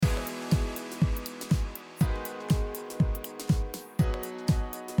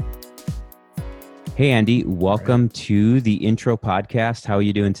Hey, Andy, All right. welcome to the intro podcast. How are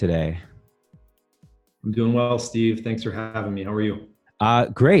you doing today? I'm doing well, Steve. Thanks for having me. How are you?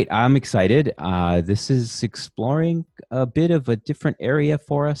 Great. I'm excited. This is exploring a bit of a different area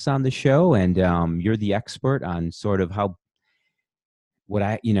for us on the show, and you're the expert on sort of how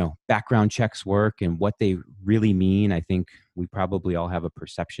background checks work and what they really mean. I think we probably all have a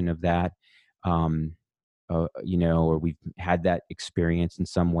perception of that. Um, or we've had that experience in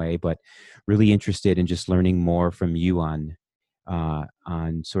some way, but really interested in just learning more from you on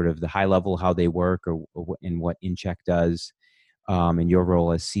sort of the high level how they work and what InCheck does, in your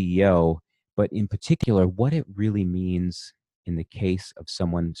role as CEO, but in particular what it really means in the case of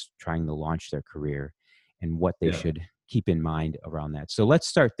someone's trying to launch their career and what they Yeah. should keep in mind around that. So let's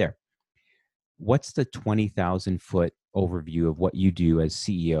start there. What's the 20,000-foot overview of what you do as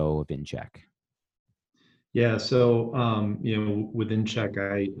CEO of InCheck? Yeah. So, within Check,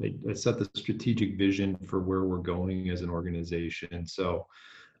 I set the strategic vision for where we're going as an organization. So,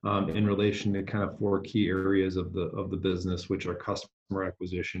 in relation to kind of four key areas of the business, which are customer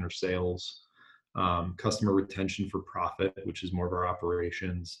acquisition or sales, customer retention for profit, which is more of our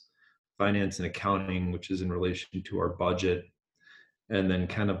operations, finance and accounting, which is in relation to our budget, and then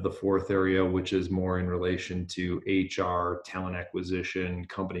kind of the fourth area, which is more in relation to HR, talent acquisition,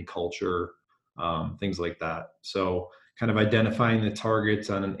 company culture, things like that. So kind of identifying the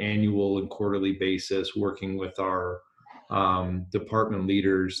targets on an annual and quarterly basis, working with our department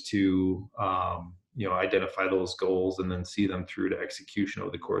leaders to identify those goals and then see them through to execution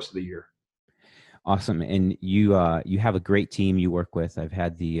over the course of the year. Awesome. And you have a great team you work with. I've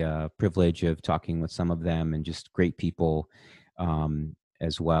had the privilege of talking with some of them and just great people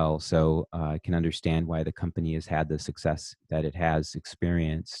as well. So I can understand why the company has had the success that it has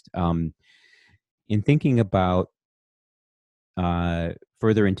experienced. In thinking about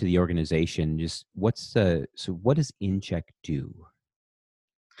further into the organization, just what does InCheck do?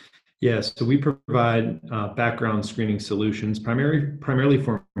 Yeah, so we provide background screening solutions primarily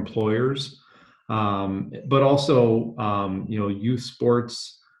for employers, but also youth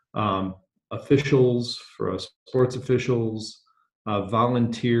sports officials, for sports officials,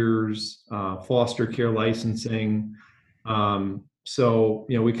 volunteers, foster care licensing.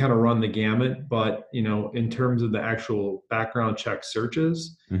 We kind of run the gamut, but in terms of the actual background check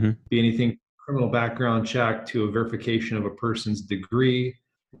searches, Hmm. be anything criminal background check to a verification of a person's degree,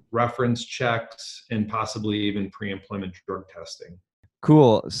 reference checks, and possibly even pre-employment drug testing.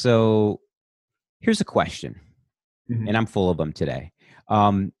 Cool. So here's a question, and Mhm. I'm full of them today.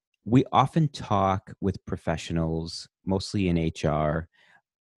 Um, we often talk with professionals, mostly in HR,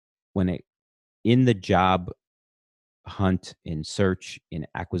 when it in the job hunt, in search, in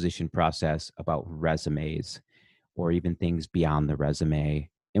acquisition process about resumes or even things beyond the resume.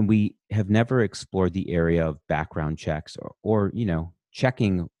 And we have never explored the area of background checks or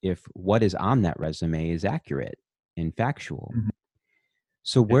checking if what is on that resume is accurate and factual. Mhm.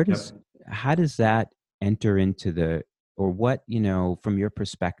 So Yep. how does that enter into or what, from your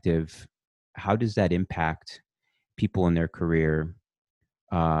perspective, how does that impact people in their career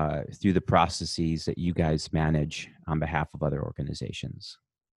through the processes that you guys manage on behalf of other organizations?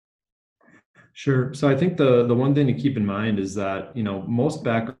 Sure. So I think the one thing to keep in mind is that most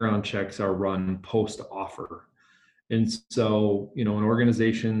background checks are run post offer, and so when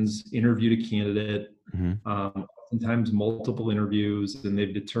organizations interviewed a candidate, Hmm. oftentimes multiple interviews, and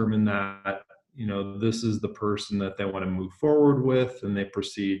they've determined that this is the person that they want to move forward with, and they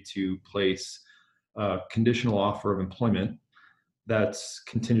proceed to place a conditional offer of employment that's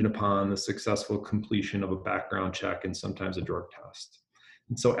contingent upon the successful completion of a background check and sometimes a drug test.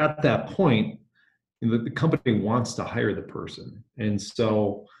 And so at that point, the company wants to hire the person. And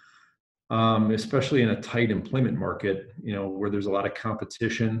so, especially in a tight employment market, where there's a lot of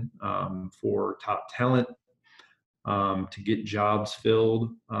competition for top talent, to get jobs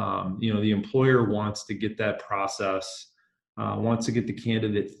filled, the employer wants to get that process, wants to get the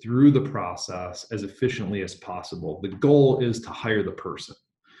candidate through the process as efficiently as possible. The goal is to hire the person.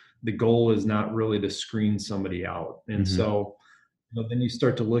 The goal is not really to screen somebody out. And Hmm. so then you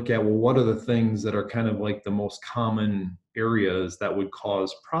start to look at, well, what are the things that are kind of like the most common areas that would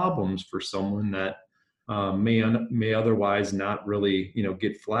cause problems for someone that may otherwise not really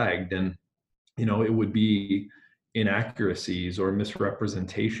get flagged. And it would be inaccuracies or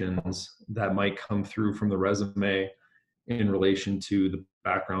misrepresentations that might come through from the resume in relation to the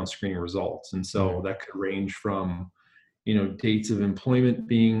background screening results. And Hmm. so that could range from dates of employment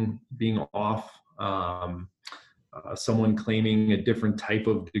being off, someone claiming a different type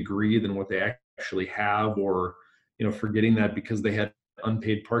of degree than what they actually have, or forgetting that because they had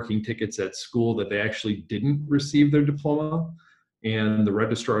unpaid parking tickets at school that they actually didn't receive their diploma. And the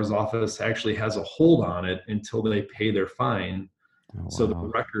registrar's office actually has a hold on it until they pay their fine. Oh, So the wow.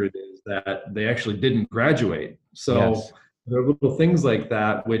 record is that they actually didn't graduate. So Yes. there are little things like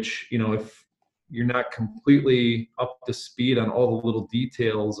that, which, if you're not completely up to speed on all the little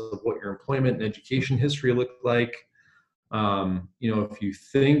details of what your employment and education history looked like, if you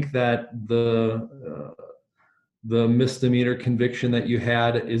think that the misdemeanor conviction that you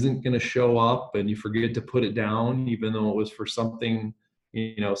had isn't going to show up and you forget to put it down, even though it was for something,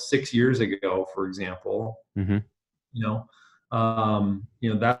 6 years ago, for example, Hmm. you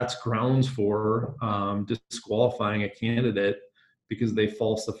know, that's grounds for disqualifying a candidate because they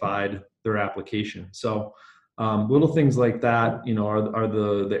falsified their application. So little things like that, are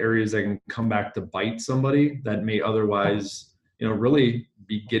the areas that can come back to bite somebody that may otherwise, really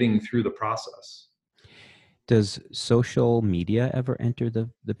be getting through the process. Does social media ever enter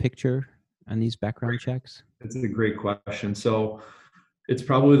the picture on these background checks? It's a great question. So it's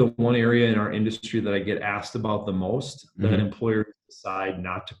probably the one area in our industry that I get asked about the most that Hmm. employers decide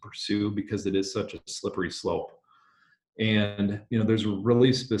not to pursue because it is such a slippery slope. And there's a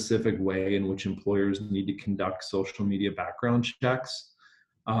really specific way in which employers need to conduct social media background checks.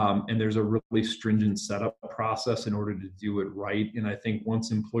 And there's a really stringent setup process in order to do it right. And I think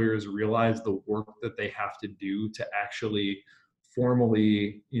once employers realize the work that they have to do to actually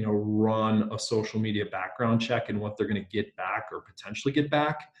formally, run a social media background check and what they're going to get back or potentially get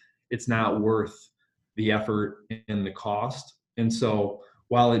back, it's not worth the effort and the cost. And so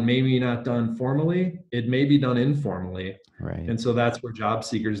while it may be not done formally, it may be done informally. Right. And so that's where job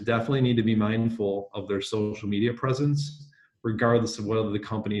seekers definitely need to be mindful of their social media presence, regardless of whether the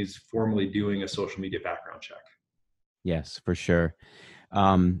company is formally doing a social media background check. Yes, for sure.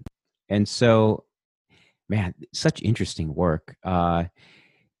 Um, and so, man, such interesting work.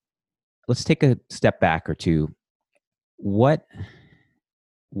 Let's take a step back or two. What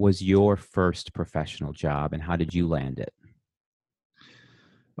was your first professional job and how did you land it?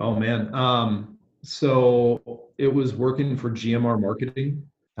 Oh man. So it was working for GMR Marketing,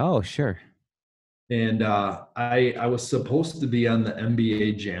 Oh, sure. and I was supposed to be on the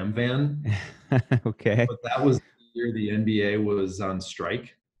NBA Jam van, Okay. but that was the year the NBA was on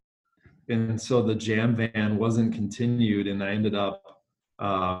strike, and so the Jam van wasn't continued, and I ended up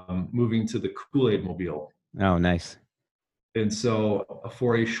moving to the Kool-Aid Mobile. Oh, nice. And so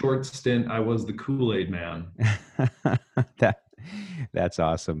for a short stint, I was the Kool-Aid man. that that's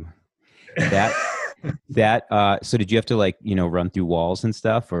awesome. That so did you have to like, run through walls and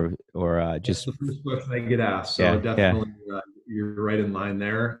stuff or That's just the first question I get asked. So yeah, yeah. definitely, you're right in line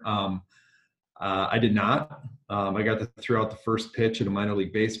there. I did not. I got to throw out the first pitch at a minor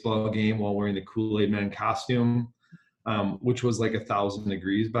league baseball game while wearing the Kool-Aid Man costume, which was like 1,000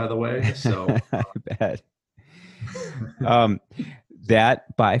 degrees, by the way. So I bet. Um,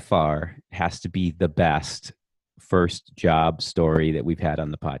 that by far has to be the best first job story that we've had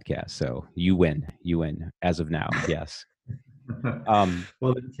on the podcast. So you win. You win as of now. Yes. Um,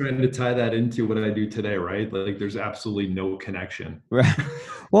 well, they're trying to tie that into what I do today, right? Like there's absolutely no connection. right.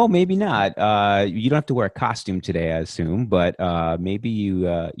 Well, maybe not. You don't have to wear a costume today, I assume, but maybe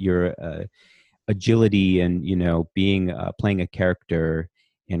your agility and being playing a character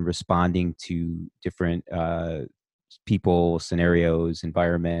and responding to different people, scenarios,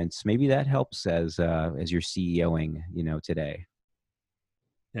 environments. Maybe that helps as you're CEOing, today.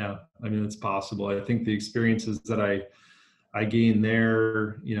 Yeah, I mean, it's possible. I think the experiences that I gained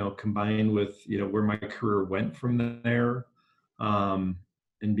there, combined with, where my career went from there, um,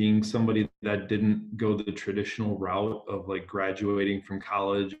 and being somebody that didn't go the traditional route of like graduating from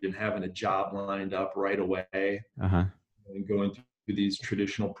college and having a job lined up right away Uh huh. and going through these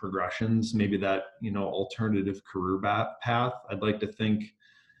traditional progressions, maybe that, alternative career path, I'd like to think,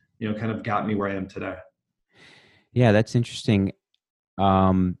 kind of got me where I am today. Yeah, that's interesting.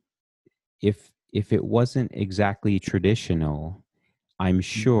 Um, if it wasn't exactly traditional, I'm Mhm.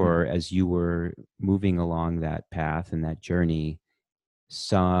 sure as you were moving along that path and that journey,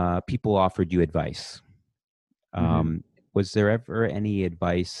 some people offered you advice. Mhm. Was there ever any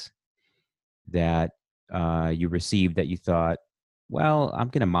advice that you received that you thought, well, I'm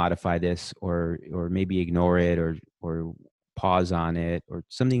going to modify this, or maybe ignore it, or pause on it, or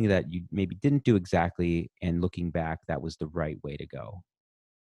something that you maybe didn't do exactly, and looking back, that was the right way to go?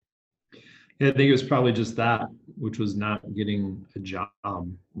 Yeah, I think it was probably just that, which was not getting a job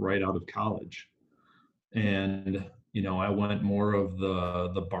right out of college. And, I went more of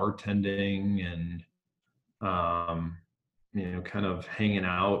the bartending and, um, kind of hanging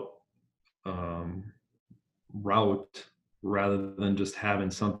out, route. rather than just having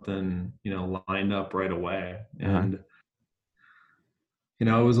something, lined up right away. Uh-huh. And, it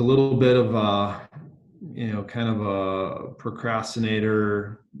was a little bit of kind of a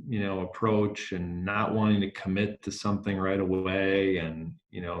procrastinator, approach, and not wanting to commit to something right away, and,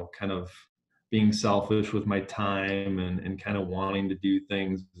 kind of being selfish with my time, and kind of wanting to do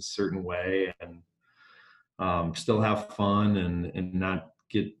things a certain way, and still have fun, and not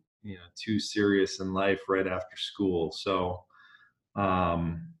get, too serious in life right after school. So,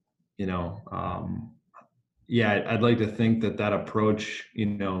 um, you know, um, yeah, I'd like to think that approach,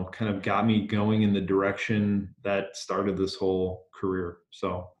 kind of got me going in the direction that started this whole career.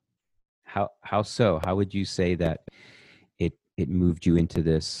 So, How so? How would you say that it moved you into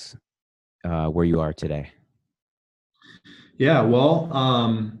this where you are today? yeah, well,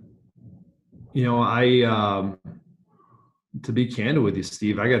 I, to be candid with you,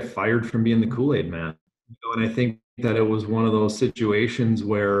 Steve, I got fired from being the Kool-Aid man. And I think that it was one of those situations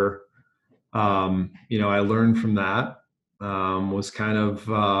where, I learned from that, was kind of,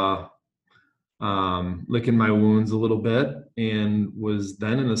 licking my wounds a little bit, and was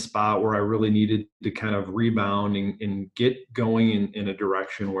then in a spot where I really needed to kind of rebound, and get going in a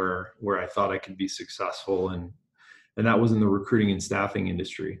direction where I thought I could be successful. And that was in the recruiting and staffing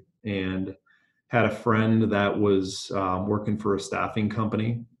industry. And had a friend that was working for a staffing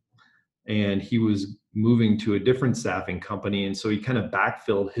company, and he was moving to a different staffing company. And so he kind of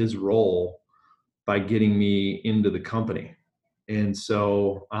backfilled his role by getting me into the company. And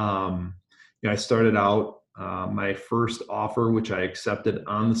so, I started out, my first offer, which I accepted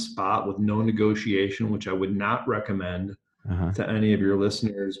on the spot with no negotiation, which I would not recommend Uh-huh. to any of your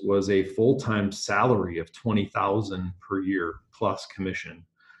listeners, was a full-time salary of $20,000 per year plus commission.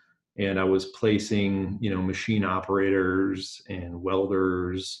 And I was placing, machine operators and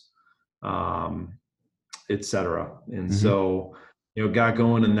welders, um, et cetera. And Hmm. so, got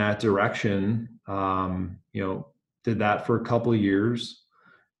going in that direction, did that for a couple of years,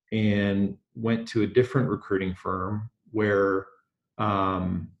 and went to a different recruiting firm where,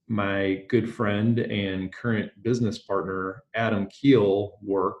 my good friend and current business partner, Adam Keel,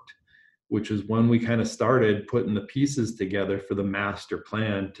 worked, which is when we kind of started putting the pieces together for the master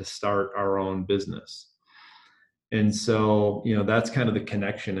plan to start our own business. And so, that's kind of the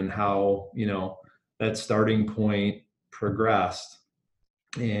connection, and how, that starting point progressed,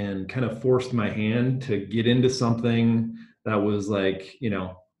 and kind of forced my hand to get into something that was like,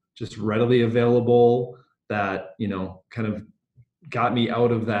 just readily available, that, kind of got me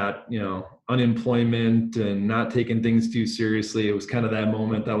out of that, unemployment and not taking things too seriously. It was kind of that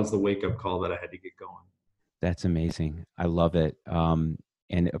moment, that was the wake up call that I had to get going. That's amazing. I love it.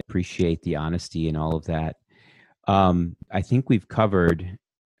 And appreciate the honesty and all of that. I think we've covered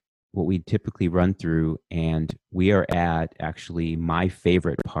what we typically run through, and we are at actually my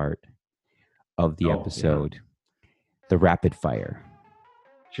favorite part of the Oh, yeah, episode, the rapid fire.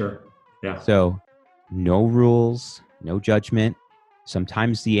 sure. Yeah. So, no rules, no judgment.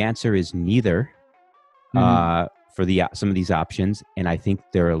 Sometimes the answer is neither Mhm. for the some of these options, and I think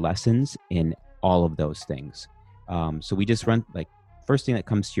there are lessons in all of those things. So we just run like first thing that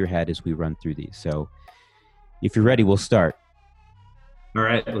comes to your head as we run through these. So if you're ready, we'll start. All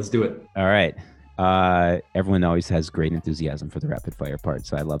right, let's do it. All right. Everyone always has great enthusiasm for the rapid fire part,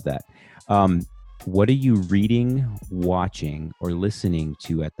 so I love that. What are you reading, watching, or listening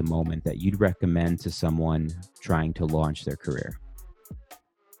to at the moment that you'd recommend to someone trying to launch their career?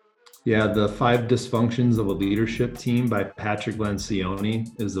 Yeah, The Five Dysfunctions of a Leadership Team by Patrick Lencioni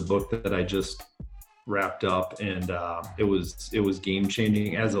is the book that I just wrapped up, and it was game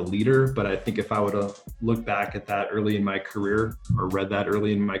changing as a leader. But I think if I would have looked back at that early in my career, or read that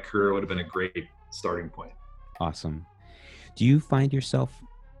early in my career, it would have been a great starting point. Awesome. Do you find yourself,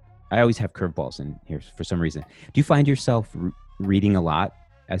 I always have curveballs in here for some reason. Do you find yourself reading a lot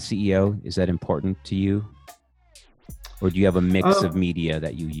as CEO? Is that important to you? Or do you have a mix of Um, media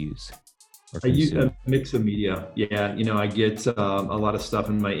that you use or I use consume? a mix of media. Yeah, I get a lot of stuff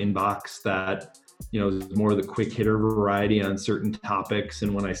in my inbox that, is more of the quick hitter variety on certain topics.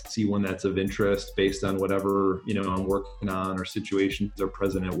 And when I see one that's of interest based on whatever, I'm working on, or situations are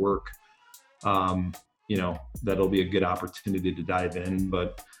present at work, um, that'll be a good opportunity to dive in.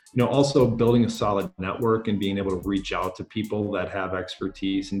 But, also building a solid network and being able to reach out to people that have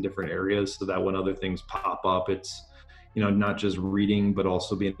expertise in different areas, so that when other things pop up, it's, not just reading, but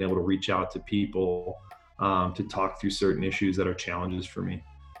also being able to reach out to people, to talk through certain issues that are challenges for me.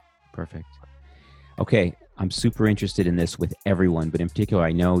 Perfect. Okay, I'm super interested in this with everyone, but in particular,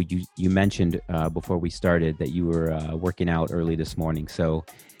 I know you mentioned before we started that you were working out early this morning. So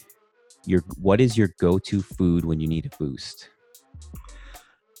what is your go-to food when you need a boost?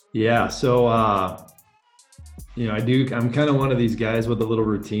 Yeah. So, I'm kind of one of these guys with a little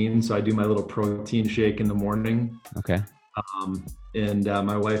routine. So I do my little protein shake in the morning. Okay. And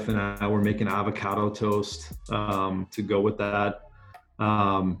my wife and I were making avocado toast to go with that.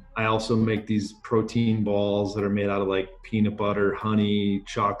 I also make these protein balls that are made out of like peanut butter, honey,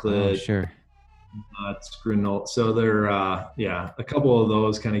 chocolate, Sure. nuts, granola. So they're, a couple of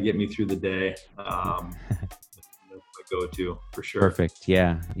those kind of get me through the day. My go-to for sure. Perfect.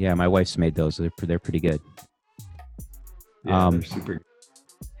 Yeah. Yeah. My wife's made those. They're pretty good. Yeah, they're super good.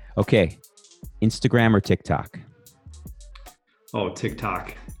 Okay. Instagram or TikTok? Oh,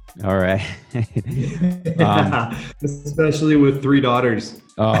 TikTok. All right. Especially with 3 daughters.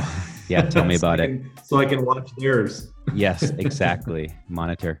 Oh, yeah. Tell me about it. So I can watch theirs. Yes, exactly.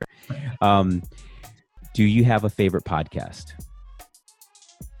 Monitor. Do you have a favorite podcast?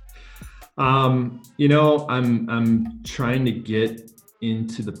 I'm trying to get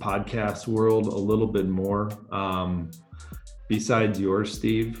into the podcast world a little bit more. Besides yours,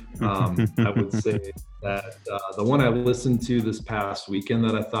 Steve, I would say that the one I listened to this past weekend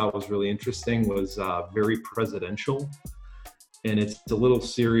that I thought was really interesting was Very Presidential. And it's a little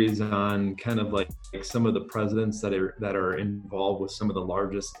series on kind of like some of the presidents that are involved with some of the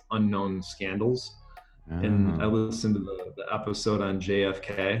largest unknown scandals. And I listened to the episode on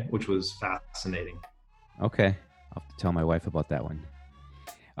JFK, which was fascinating. Okay. I'll have to tell my wife about that one.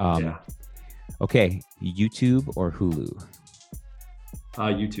 Yeah. Okay. YouTube or Hulu?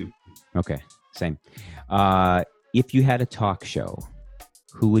 YouTube. Okay. Same. If you had a talk show,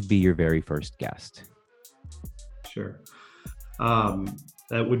 who would be your very first guest? Sure.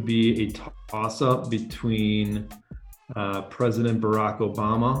 That would be a toss-up between President Barack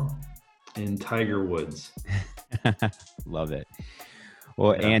Obama and Tiger Woods. Love it.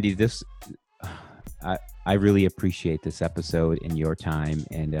 Well, yeah. Andy, I really appreciate this episode and your time,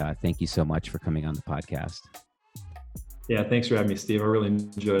 and thank you so much for coming on the podcast. Yeah, thanks for having me, Steve. I really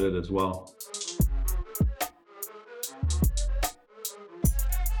enjoyed it as well.